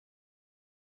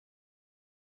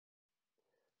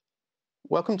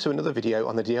Welcome to another video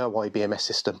on the diyBMS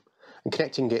system and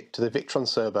connecting it to the Victron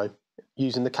Cerbo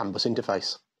using the CAN bus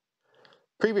interface.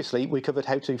 Previously we covered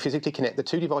how to physically connect the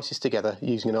two devices together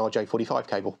using an RJ45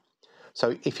 cable,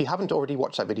 so if you haven't already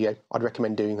watched that video I'd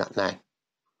recommend doing that now.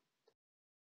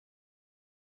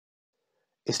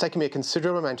 It's taken me a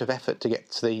considerable amount of effort to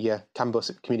get the CAN bus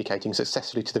communicating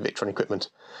successfully to the Victron equipment,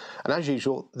 and as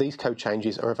usual these code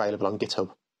changes are available on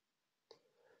GitHub.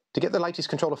 To get the latest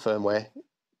controller firmware,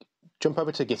 jump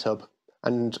over to GitHub,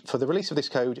 and for the release of this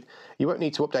code you won't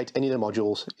need to update any of the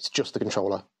modules, it's just the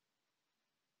controller.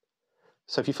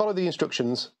 So if you follow the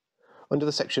instructions under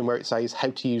the section where it says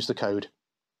how to use the code,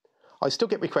 I still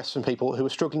get requests from people who are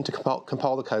struggling to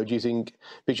compile the code using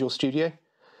Visual Studio.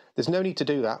 There's no need to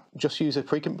do that, just use the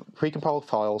precompiled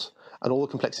files and all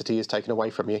the complexity is taken away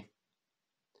from you.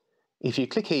 If you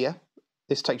click here,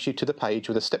 this takes you to the page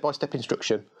with a step-by-step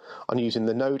instruction on using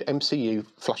the Node MCU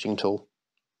flashing tool.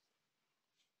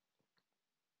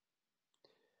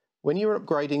 When you're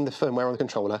upgrading the firmware on the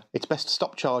controller, it's best to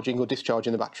stop charging or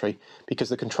discharging the battery because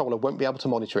the controller won't be able to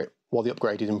monitor it while the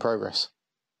upgrade is in progress.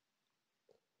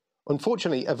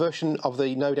 Unfortunately, a version of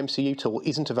the Node MCU tool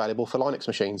isn't available for Linux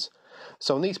machines,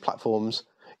 so on these platforms,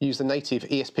 use the native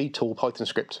ESP tool Python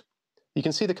script. You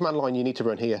can see the command line you need to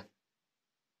run here.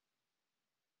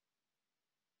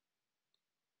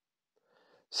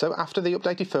 So after the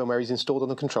updated firmware is installed on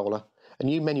the controller, a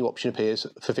new menu option appears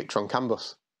for Victron CAN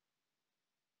bus.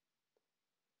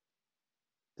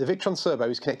 The Victron Cerbo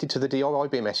is connected to the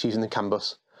diyBMS using the CAN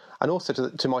bus, and also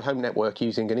to my home network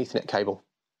using an Ethernet cable.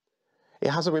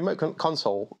 It has a remote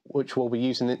console which we'll be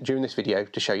using during this video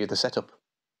to show you the setup.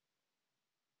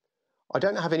 I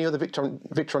don't have any other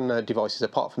Victron devices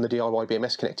apart from the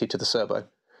diyBMS connected to the Cerbo,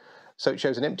 so it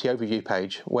shows an empty overview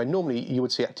page where normally you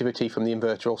would see activity from the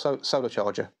inverter or solar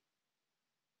charger.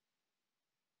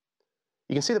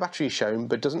 You can see the battery is shown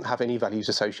but doesn't have any values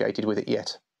associated with it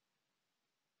yet.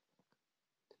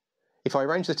 If I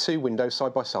arrange the two windows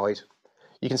side by side,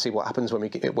 you can see what happens when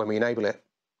we enable it.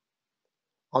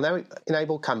 I'll now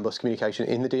enable CAN bus communication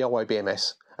in the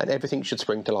diyBMS and everything should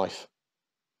spring to life.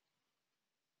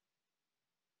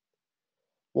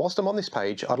 Whilst I'm on this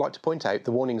page, I'd like to point out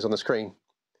the warnings on the screen.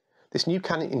 This new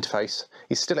CAN interface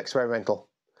is still experimental,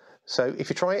 so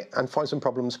if you try it and find some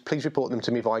problems, please report them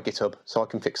to me via GitHub so I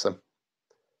can fix them.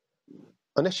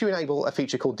 Unless you enable a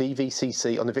feature called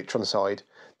DVCC on the Victron side,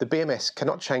 the BMS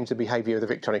cannot change the behaviour of the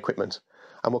Victron equipment,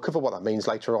 and we'll cover what that means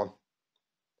later on.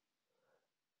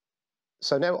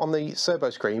 So now on the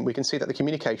Cerbo screen we can see that the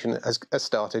communication has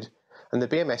started and the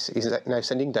BMS is now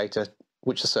sending data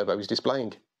which the Cerbo is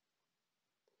displaying.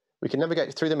 We can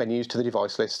navigate through the menus to the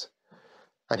device list,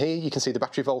 and here you can see the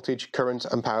battery voltage, current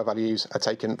and power values are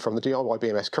taken from the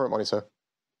diyBMS current monitor.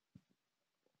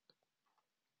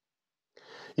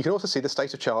 You can also see the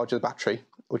state of charge of the battery,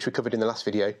 which we covered in the last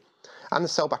video, and the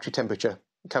cell battery temperature,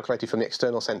 calculated from the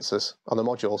external sensors on the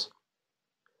modules.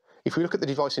 If we look at the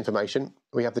device information,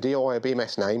 we have the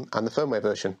diyBMS name and the firmware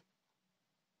version.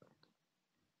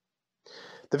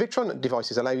 The Victron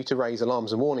devices allow you to raise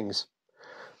alarms and warnings.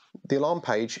 The alarm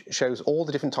page shows all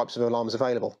the different types of alarms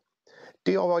available.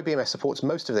 diyBMS supports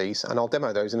most of these, and I'll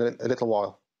demo those in a little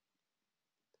while.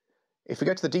 If we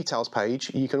go to the details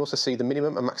page, you can also see the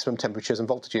minimum and maximum temperatures and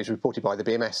voltages reported by the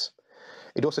BMS.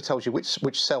 It also tells you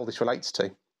which cell this relates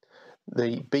to.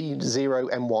 The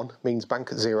B0M1 means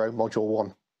Bank 0 Module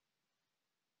 1.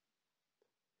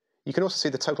 You can also see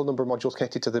the total number of modules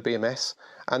connected to the BMS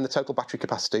and the total battery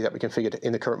capacity that we configured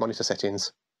in the current monitor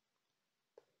settings.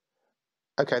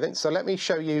 Okay then, so let me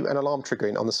show you an alarm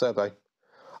triggering on the Cerbo.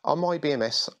 On my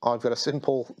BMS, I've got a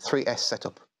simple 3S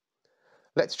setup.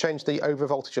 Let's change the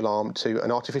overvoltage alarm to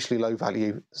an artificially low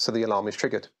value so the alarm is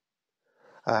triggered.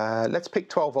 Let's pick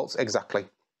 12 volts exactly.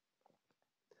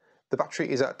 The battery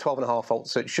is at 12.5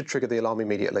 volts, so it should trigger the alarm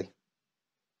immediately.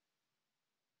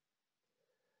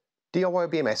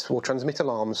 diyBMS will transmit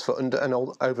alarms for under and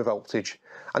over voltage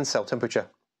and cell temperature.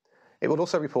 It will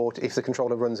also report if the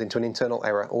controller runs into an internal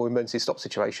error or emergency stop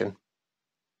situation.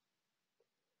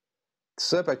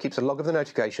 The Cerbo keeps a log of the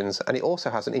notifications, and it also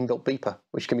has an inbuilt beeper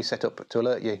which can be set up to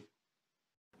alert you.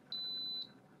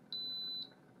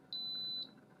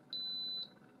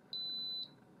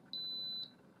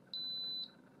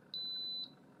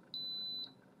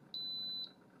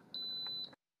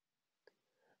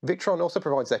 Victron also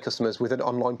provides their customers with an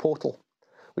online portal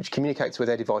which communicates with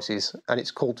their devices, and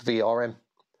it's called VRM.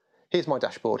 Here's my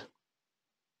dashboard.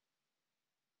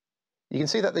 You can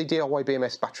see that the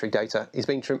diyBMS battery data is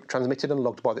being transmitted and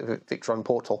logged by the Victron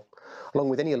portal, along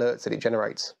with any alerts that it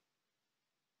generates.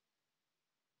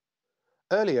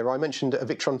 Earlier I mentioned a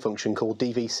Victron function called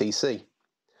DVCC.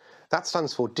 That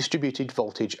stands for Distributed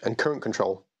Voltage and Current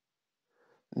Control.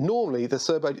 Normally, the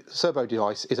Cerbo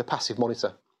device is a passive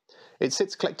monitor. It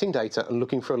sits collecting data and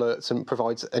looking for alerts and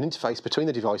provides an interface between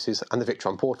the devices and the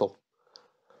Victron portal.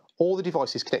 All the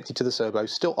devices connected to the Cerbo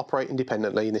still operate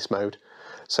independently in this mode,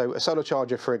 so a solar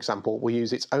charger, for example, will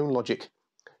use its own logic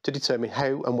to determine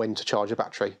how and when to charge a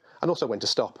battery, and also when to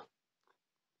stop.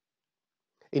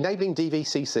 Enabling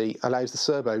DVCC allows the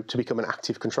Cerbo to become an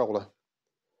active controller.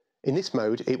 In this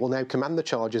mode, it will now command the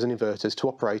chargers and inverters to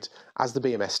operate as the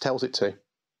BMS tells it to.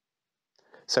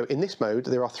 So in this mode,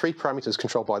 there are three parameters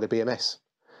controlled by the BMS: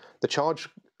 the charge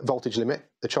voltage limit,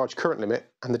 the charge current limit,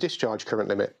 and the discharge current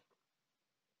limit.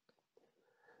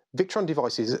 Victron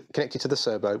devices connected to the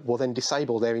Cerbo will then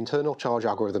disable their internal charge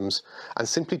algorithms and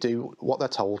simply do what they're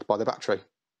told by the battery.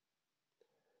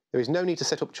 There is no need to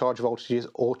set up charge voltages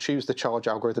or choose the charge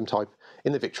algorithm type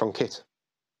in the Victron kit.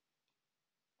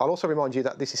 I'll also remind you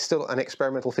that this is still an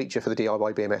experimental feature for the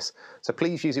diyBMS, so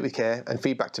please use it with care and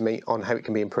feedback to me on how it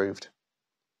can be improved.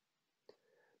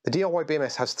 The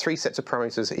diyBMS has three sets of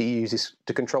parameters it uses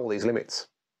to control these limits.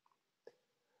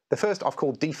 The first I've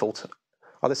called default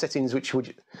are the settings which you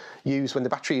would use when the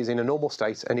battery is in a normal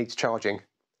state and needs charging.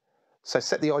 So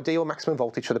set the ideal maximum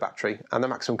voltage for the battery and the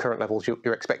maximum current levels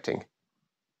you're expecting.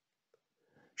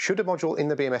 Should a module in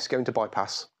the BMS go into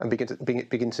bypass and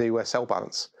begin to cell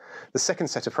balance, the second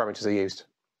set of parameters are used.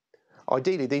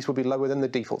 Ideally, these will be lower than the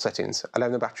default settings,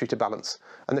 allowing the battery to balance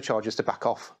and the chargers to back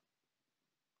off.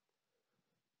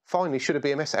 Finally, should a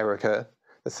BMS error occur,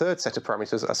 the third set of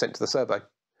parameters are sent to the Cerbo.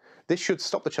 This should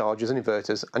stop the chargers and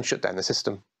inverters and shut down the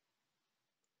system.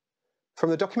 From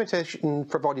the documentation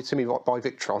provided to me by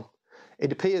Victron,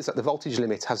 it appears that the voltage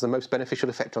limit has the most beneficial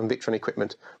effect on Victron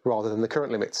equipment rather than the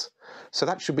current limits, so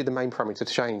that should be the main parameter to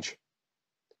change.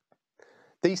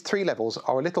 These three levels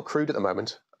are a little crude at the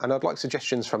moment, and I'd like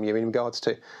suggestions from you in regards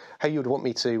to how you would want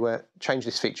me to change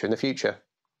this feature in the future.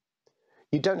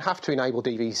 You don't have to enable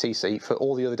DVCC for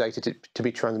all the other data to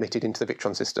be transmitted into the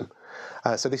Victron system,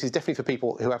 so this is definitely for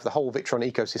people who have the whole Victron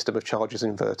ecosystem of chargers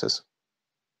and inverters.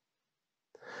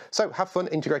 So have fun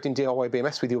integrating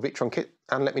diyBMS with your Victron kit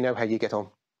and let me know how you get on.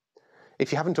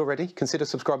 If you haven't already, consider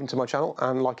subscribing to my channel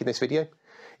and liking this video.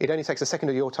 It only takes a second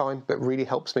of your time, but really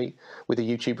helps me with the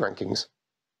YouTube rankings.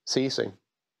 See you soon.